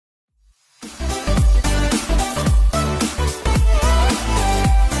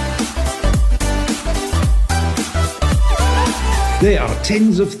There are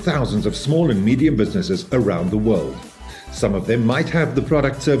tens of thousands of small and medium businesses around the world. Some of them might have the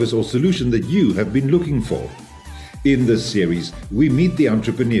product, service, or solution that you have been looking for. In this series, we meet the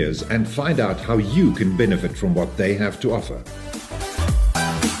entrepreneurs and find out how you can benefit from what they have to offer.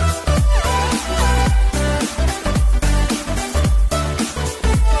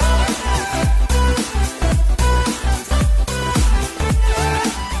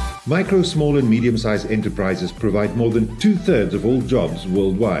 Micro, small and medium-sized enterprises provide more than 2/3 of all jobs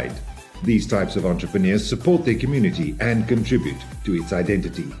worldwide. These types of entrepreneurs support their community and contribute to its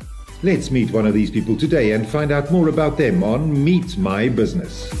identity. Let's meet one of these people today and find out more about them on Meet My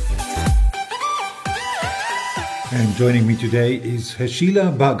Business. And joining me today is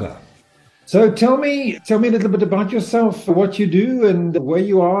Hersheila Bhaga. So tell me a little bit about yourself, what you do and where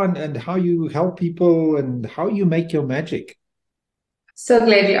you are and how you help people and how you make your magic. So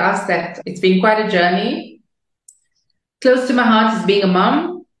glad you asked that. It's been quite a journey. Close to my heart is being a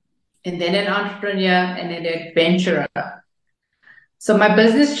mom, and then an entrepreneur and an adventurer. So my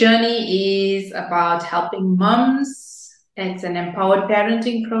business journey is about helping moms. It's an empowered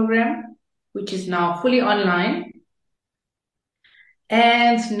parenting program, which is now fully online.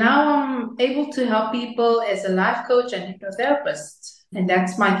 And now I'm able to help people as a life coach and hypnotherapist. And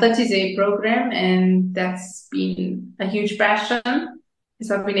that's my 30-day program, and that's been a huge passion.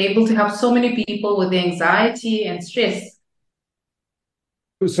 So I've been able to help so many people with anxiety and stress.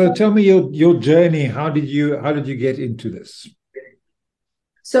 So tell me your journey. How did you get into this?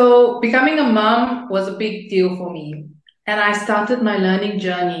 So becoming a mom was a big deal for me. And I started my learning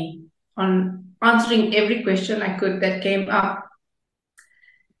journey on answering every question I could that came up.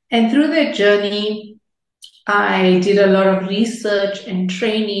 And through that journey, I did a lot of research and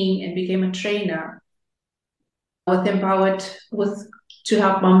training and became a trainer to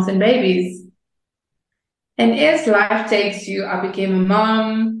help moms and babies. And as life takes you, I became a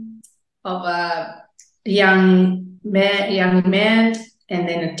mom of a young man, and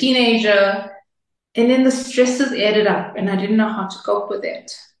then a teenager, and then the stresses added up, and I didn't know how to cope with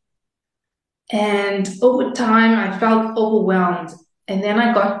it. And over time, I felt overwhelmed, and then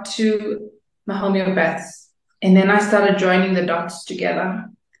I got to my homeopaths, and then I started joining the dots together.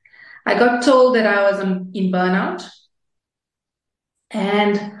 I got told that I was in burnout,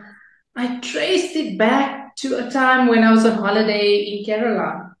 and I traced it back to a time when I was on holiday in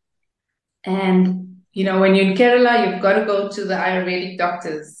Kerala. And, when you're in Kerala, you've got to go to the Ayurvedic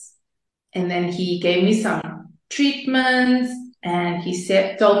doctors. And then he gave me some treatments, and he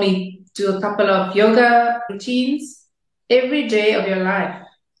told me do a couple of yoga routines every day of your life.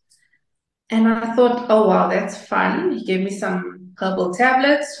 And I thought, oh, wow, that's fun. He gave me some herbal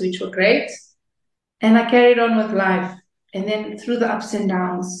tablets, which were great. And I carried on with life. And then through the ups and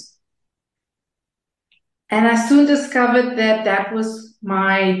downs. And I soon discovered that that was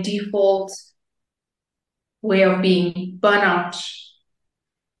my default way of being, burnout.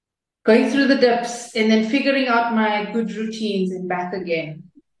 Going through the dips and then figuring out my good routines and back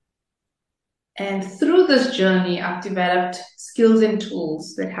again. And through this journey, I've developed skills and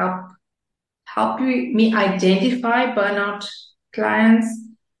tools that help me identify burnout clients,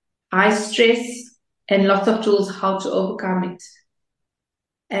 high stress, and lots of tools how to overcome it.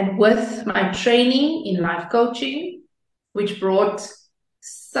 And with my training in life coaching, which brought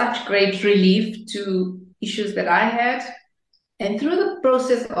such great relief to issues that I had, and through the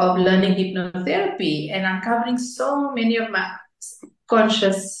process of learning hypnotherapy and uncovering so many of my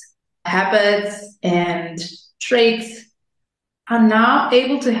subconscious habits and traits, I'm now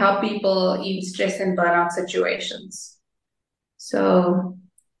able to help people in stress and burnout situations. So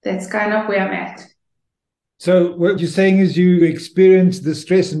that's kind of where I'm at. So what you're saying is you experienced the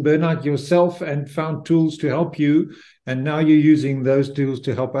stress and burnout yourself and found tools to help you, and now you're using those tools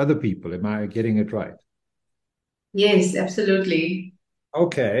to help other people. Am I getting it right? Yes, absolutely.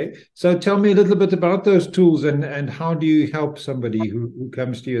 Okay. So tell me a little bit about those tools and how do you help somebody who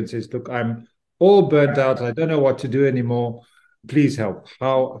comes to you and says, look, I'm all burnt out. I don't know what to do anymore. Please help.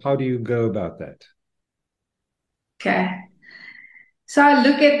 How do you go about that? Okay. So I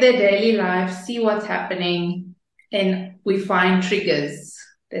look at their daily life, see what's happening, and we find triggers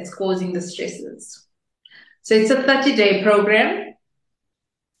that's causing the stresses. So it's a 30-day program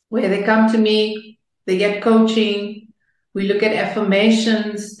where they come to me, they get coaching, we look at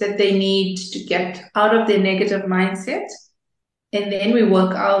affirmations that they need to get out of their negative mindset, and then we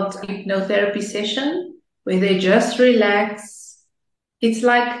work out a hypnotherapy session where they just relax. It's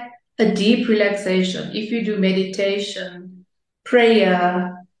like a deep relaxation. If you do meditation,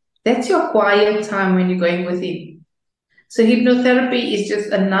 prayer, that's your quiet time when you're going within. So hypnotherapy is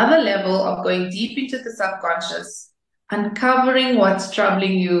just another level of going deep into the subconscious, uncovering what's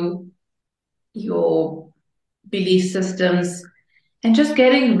troubling you, your belief systems, and just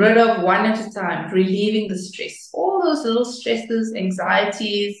getting rid of one at a time, relieving the stress, all those little stresses,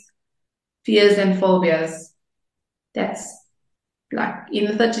 anxieties, fears, and phobias. That's like in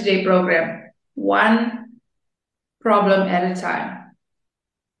the 30-day program, one problem at a time.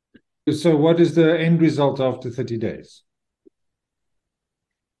 So what is the end result after 30 days?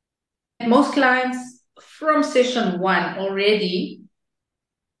 Most clients from session 1 already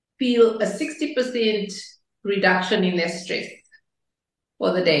feel a 60% reduction in their stress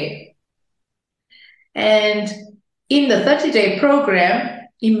for the day. And in the 30-day program,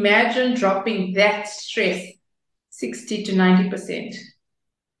 imagine dropping that stress 60 to 90%.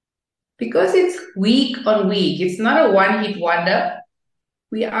 Because it's week on week, it's not a one-hit wonder.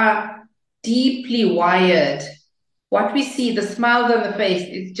 We are deeply wired. What we see, the smiles on the face,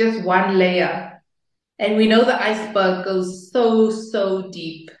 is just one layer. And we know the iceberg goes so, so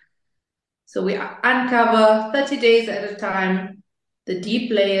deep. So we uncover 30 days at a time, the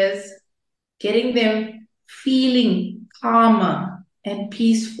deep layers, getting them feeling calmer and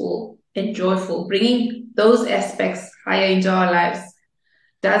peaceful and joyful, bringing those aspects higher into our lives.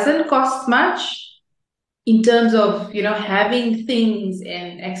 Doesn't cost much in terms of, having things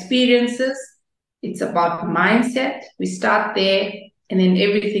and experiences. It's about mindset. We start there, and then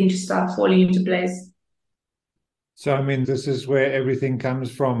everything just starts falling into place. So, I mean, this is where everything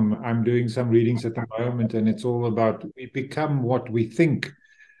comes from. I'm doing some readings at the moment, and it's all about we become what we think.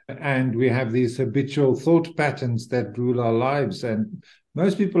 And we have these habitual thought patterns that rule our lives, and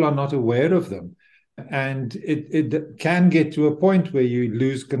most people are not aware of them. And it can get to a point where you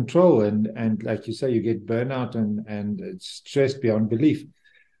lose control, and like you say, you get burnout and it's stress beyond belief.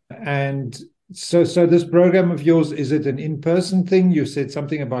 And so this program of yours, is it an in-person thing? You said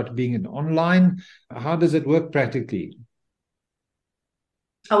something about being an online. How does it work practically?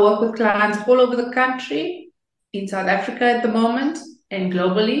 I work with clients all over the country, in South Africa at the moment, and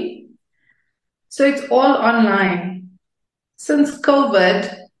globally. So it's all online. Since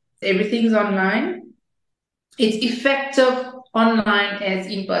COVID, everything's online. It's effective online as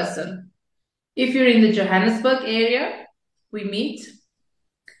in person. If you're in the Johannesburg area, we meet.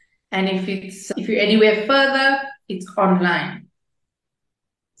 And if you're anywhere further, it's online.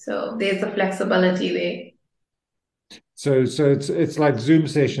 So there's the flexibility there. So it's like Zoom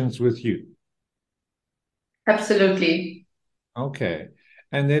sessions with you. Absolutely. Okay.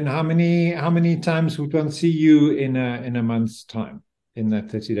 And then how many times would one see you in a month's time in that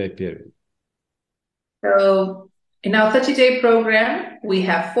 30-day period? So in our 30-day program, we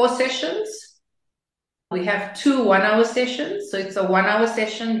have 4 sessions. We have 2 one-hour sessions. So it's a 1-hour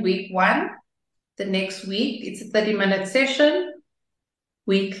session week 1. The next week, it's a 30-minute session.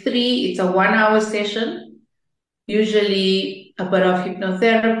 Week 3, it's a 1-hour session. Usually a bit of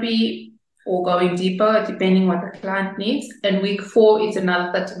hypnotherapy or going deeper, depending what the client needs. And week 4, it's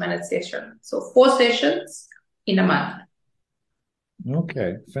another 30-minute session. So 4 sessions in a month.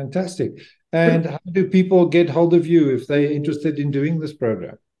 Okay, fantastic. And how do people get hold of you if they're interested in doing this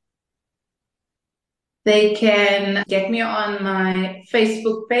program? They can get me on my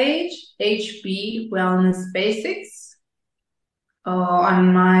Facebook page, HB Wellness Basics, or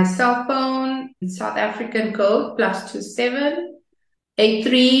on my cell phone, South African code +27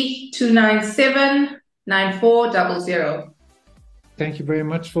 83 297 9400. Thank you very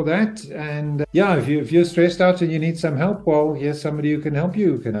much for that. And yeah, if you're stressed out and you need some help, well, here's somebody who can help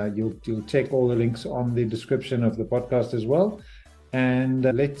you. You'll check all the links on the description of the podcast as well. And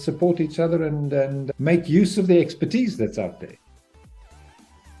let's support each other and make use of the expertise that's out there.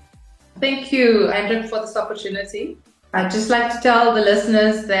 Thank you, Andrew, for this opportunity. I'd just like to tell the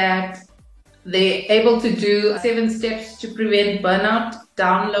listeners that they're able to do 7 steps to prevent burnout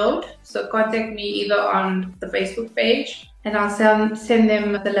download. So contact me either on the Facebook page and I'll send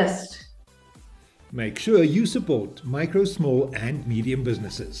them the list. Make sure you support micro, small, and medium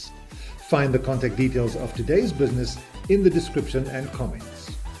businesses. Find the contact details of today's business in the description and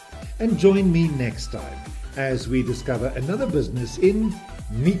comments. And join me next time as we discover another business in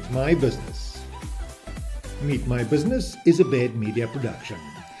Meet My Business. Meet My Business is a Baird Media production.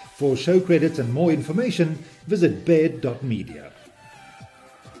 For show credits and more information, visit baird.media.